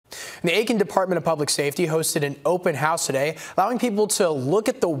And the Aiken Department of Public Safety hosted an open house today, allowing people to look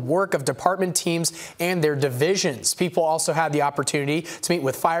at the work of department teams and their divisions. People also had the opportunity to meet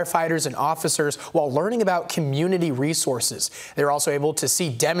with firefighters and officers while learning about community resources. They were also able to see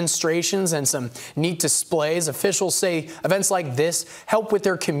demonstrations and some neat displays. Officials say events like this help with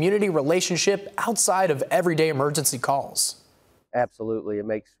their community relationship outside of everyday emergency calls. Absolutely. It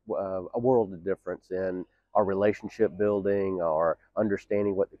makes a world of difference in our relationship building, our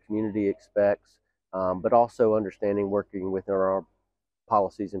understanding what the community expects, but also understanding working within our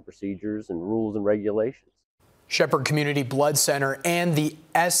policies and procedures and rules and regulations. Shepherd Community Blood Center and the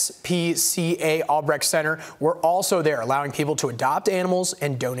SPCA Albrecht Center were also there, allowing people to adopt animals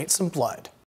and donate some blood.